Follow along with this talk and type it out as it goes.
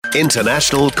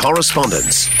International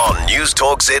correspondence on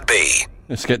Newstalk ZB.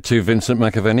 Let's get to Vincent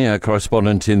McAvenny, our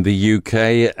correspondent in the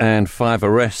UK, and 5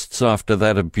 arrests after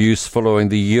that abuse following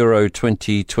the Euro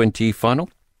 2020 final.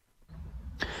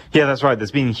 Yeah, that's right.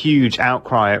 There's been huge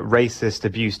outcry at racist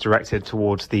abuse directed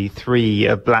towards the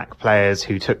 3 black players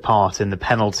who took part in the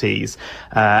penalties.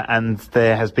 And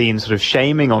there has been sort of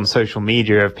shaming on social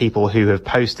media of people who have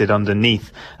posted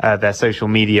underneath their social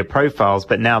media profiles,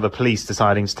 but now the police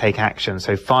deciding to take action.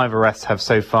 So 5 arrests have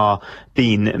so far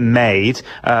been made.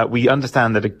 We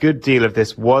understand that a good deal of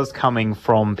this was coming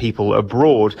from people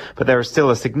abroad, but there is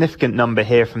still a significant number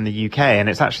here from the UK. And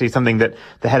it's actually something that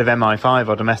the head of MI5,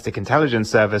 our domestic intelligence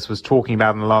service, was talking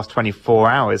about in the last 24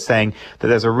 hours, saying that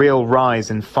there's a real rise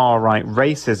in far-right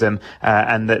racism,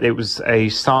 and that it was a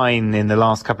sign in the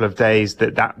last couple of days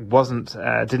that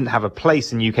didn't have a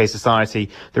place in UK society,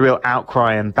 the real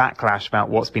outcry and backlash about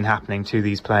what's been happening to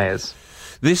these players.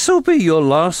 This will be your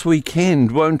last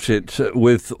weekend, won't it,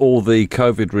 with all the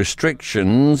COVID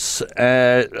restrictions?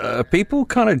 People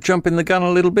kind of jumping the gun a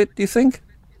little bit, do you think?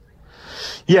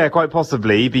 Yeah, quite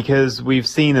possibly, because we've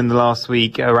seen in the last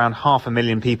week around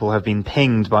 500,000 people have been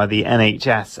pinged by the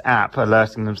NHS app,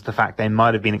 alerting them to the fact they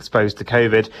might have been exposed to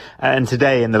COVID. And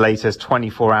today, in the latest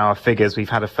 24-hour figures, we've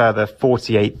had a further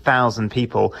 48,000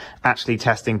 people actually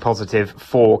testing positive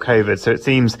for COVID. So it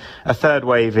seems a third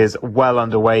wave is well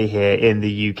underway here in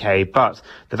the UK. But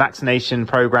the vaccination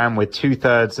programme, with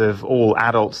 2/3 of all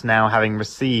adults now having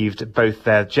received both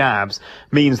their jabs,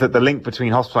 means that the link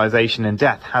between hospitalisation and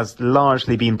death has largely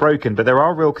been broken. But there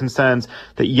are real concerns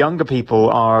that younger people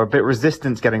are a bit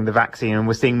resistant to getting the vaccine, and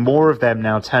we're seeing more of them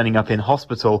now turning up in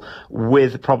hospital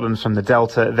with problems from the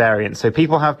Delta variant. So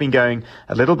people have been going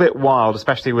a little bit wild,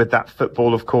 especially with that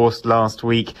football, of course, last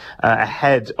week,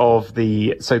 ahead of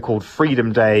the so-called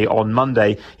Freedom Day on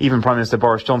Monday. Even Prime Minister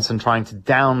Boris Johnson trying to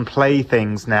downplay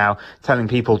things now, telling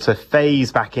people to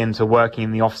phase back into working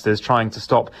in the offices, trying to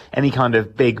stop any kind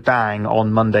of big bang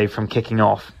on Monday from kicking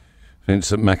off.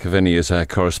 Vincent McAvenny is our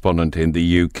correspondent in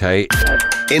the UK.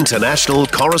 International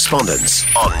correspondence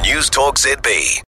on Newstalk ZB.